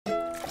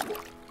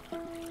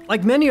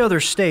Like many other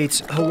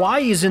states,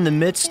 Hawaii is in the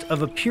midst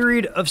of a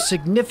period of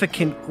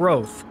significant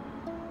growth,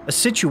 a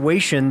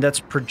situation that's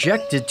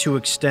projected to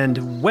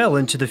extend well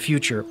into the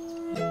future.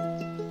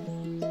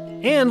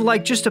 And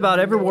like just about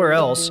everywhere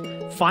else,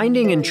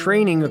 finding and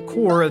training a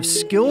core of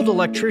skilled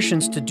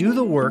electricians to do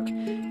the work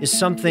is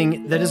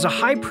something that is a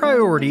high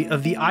priority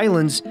of the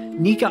island's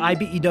NECA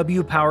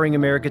IBEW Powering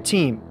America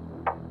team.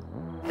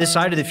 This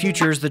side of the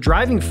future is the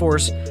driving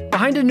force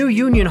behind a new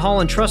Union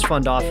Hall and Trust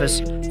Fund office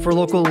for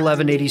Local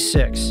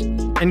 1186.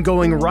 And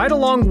going right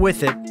along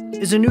with it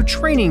is a new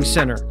training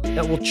center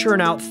that will churn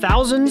out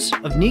thousands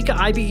of NECA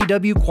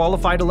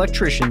IBEW-qualified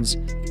electricians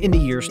in the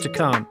years to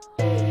come.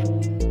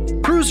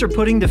 Crews are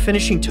putting the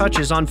finishing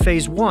touches on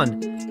Phase 1,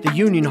 the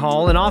Union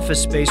Hall and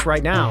office space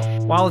right now,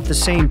 while at the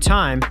same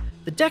time,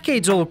 the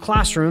decades-old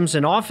classrooms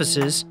and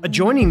offices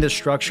adjoining the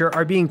structure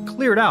are being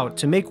cleared out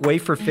to make way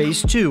for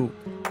Phase 2,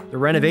 the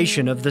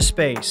renovation of the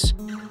space.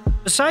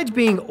 Besides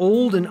being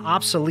old and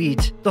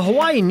obsolete, the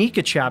Hawaii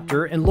NECA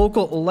chapter and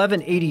Local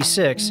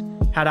 1186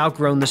 had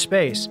outgrown the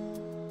space.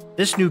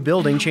 This new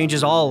building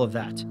changes all of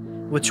that.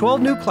 With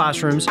 12 new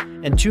classrooms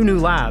and 2 new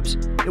labs,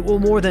 it will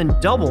more than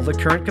double the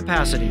current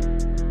capacity.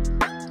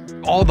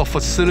 All the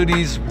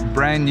facilities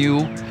brand new.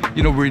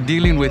 You know, we're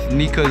dealing with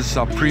NECA's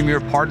premier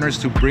partners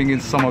to bring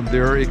in some of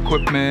their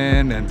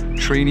equipment and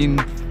training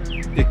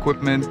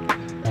equipment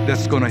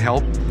that's going to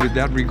help with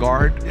that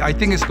regard. I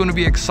think it's going to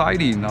be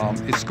exciting.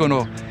 It's going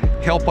to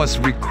help us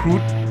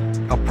recruit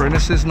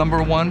apprentices,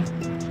 number one,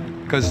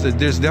 because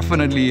there's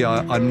definitely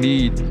a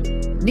need.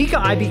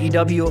 NECA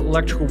IBEW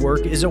electrical work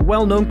is a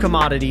well-known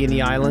commodity in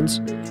the islands,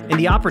 and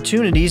the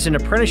opportunities and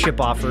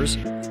apprenticeship offers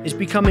is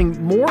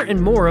becoming more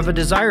and more of a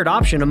desired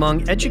option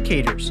among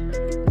educators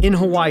in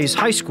Hawaii's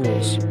high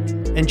schools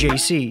and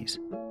JCs.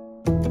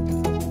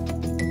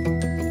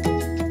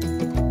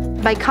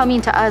 By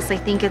coming to us, I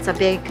think it's a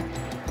big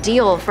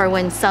deal for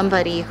when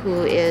somebody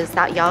who is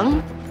that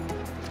young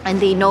and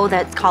they know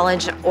that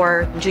college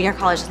or junior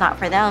college is not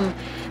for them,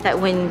 that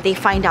when they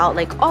find out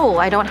like, oh,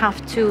 I don't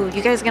have to,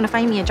 you guys are gonna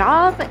find me a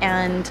job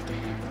and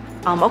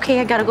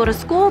okay, I gotta go to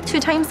school 2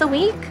 times a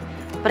week,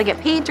 but I get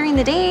paid during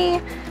the day.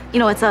 You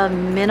know, it's a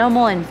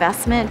minimal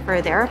investment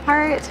for their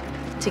part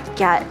to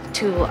get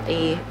to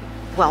a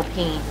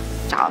well-paying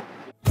job.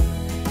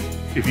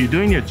 If you're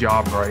doing your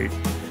job right,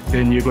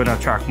 then you're gonna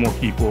attract more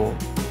people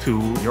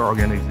to your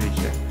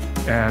organization.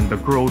 And the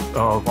growth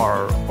of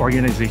our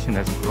organization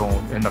has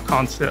grown, and the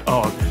concept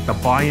of the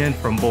buy-in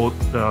from both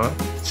the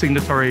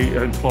signatory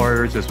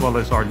employers as well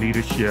as our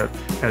leadership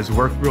has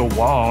worked real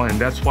well, and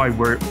that's why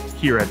we're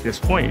here at this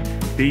point.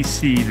 They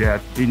see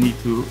that they need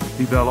to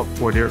develop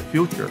for their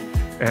future.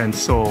 And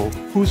so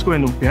who's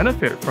going to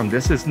benefit from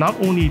this is not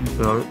only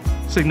the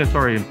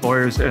signatory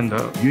employers and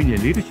the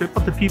union leadership,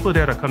 but the people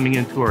that are coming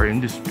into our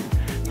industry.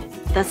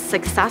 The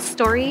success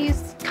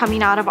stories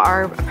coming out of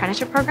our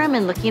apprenticeship program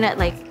and looking at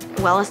like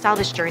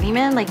well-established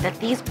journeymen, like that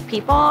these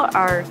people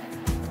are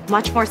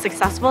much more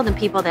successful than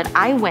people that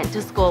I went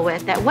to school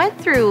with that went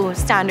through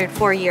standard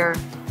 4-year,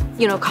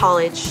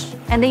 college,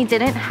 and they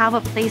didn't have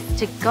a place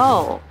to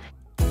go.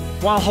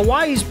 While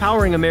Hawaii's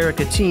Powering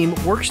America team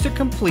works to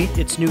complete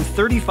its new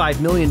 $35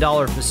 million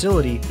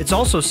facility, it's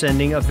also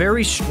sending a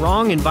very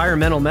strong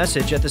environmental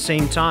message at the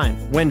same time.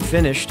 When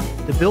finished,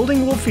 the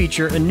building will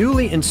feature a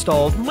newly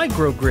installed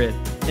microgrid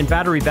and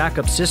battery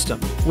backup system.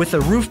 With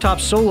a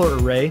rooftop solar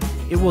array,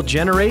 it will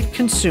generate,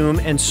 consume,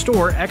 and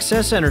store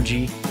excess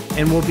energy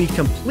and will be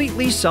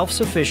completely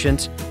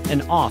self-sufficient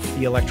and off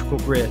the electrical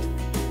grid.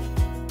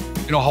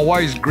 You know,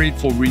 Hawaii is great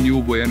for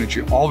renewable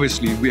energy.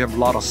 Obviously, we have a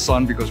lot of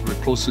sun because we're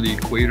close to the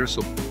equator,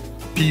 so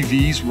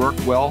PVs work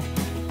well.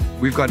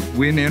 We've got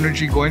wind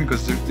energy going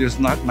because there's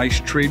not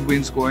nice trade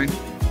winds going.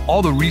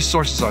 All the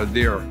resources are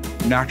there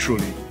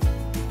naturally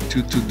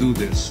to do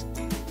this.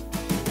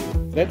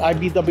 Let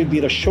IBEW be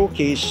the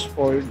showcase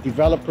for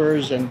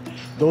developers and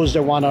those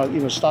that want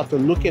to start to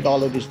look at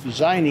all of this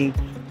designing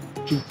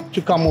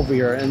to come over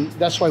here, and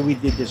that's why we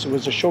did this. It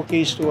was a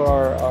showcase to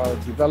our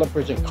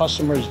developers and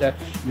customers that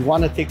you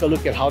want to take a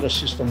look at how the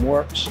system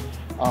works,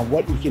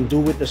 what we can do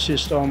with the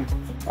system,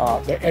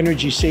 the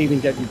energy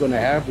saving that you're going to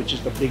have, which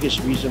is the biggest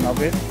reason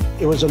of it.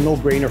 It was a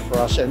no-brainer for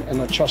us and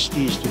the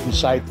trustees to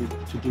decide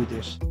to do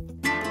this.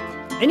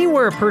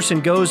 Anywhere a person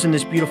goes in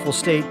this beautiful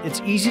state,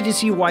 it's easy to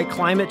see why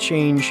climate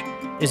change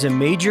is a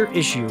major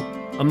issue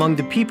among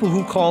the people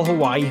who call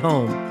Hawaii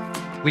home.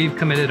 We've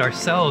committed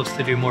ourselves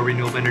to do more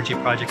renewable energy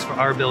projects for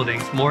our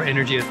buildings, more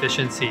energy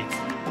efficiency,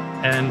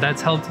 and that's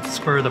helped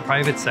spur the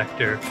private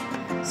sector.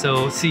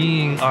 So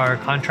seeing our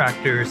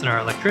contractors and our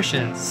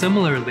electricians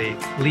similarly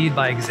lead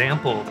by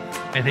example,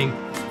 I think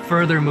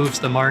further moves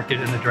the market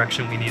in the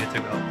direction we need it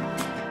to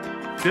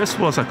go. This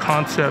was a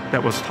concept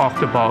that was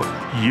talked about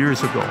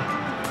years ago,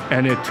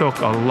 and it took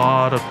a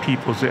lot of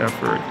people's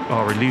effort,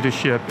 our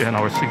leadership and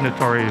our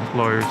signatory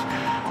employers,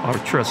 our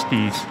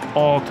trustees,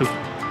 all to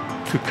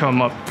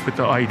come up with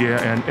the idea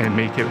and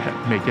make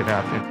it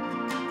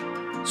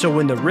happen. So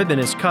when the ribbon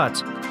is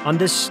cut, on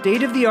this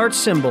state-of-the-art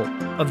symbol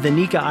of the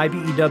NECA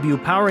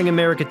IBEW Powering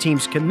America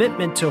Team's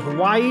commitment to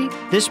Hawaii,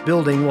 this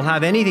building will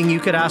have anything you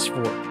could ask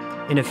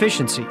for in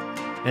efficiency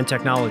and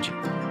technology.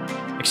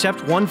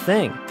 Except one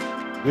thing.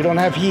 We don't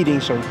have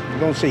heating, so we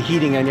don't say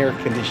heating and air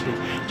conditioning,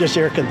 just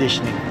air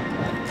conditioning.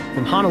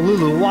 From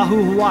Honolulu,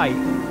 Oahu, Hawaii,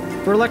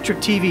 for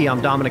ElectricTV, I'm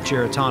Dominic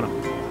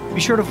Giarratano. Be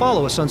sure to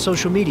follow us on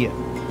social media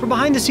for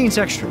behind-the-scenes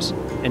extras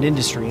and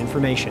industry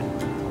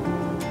information.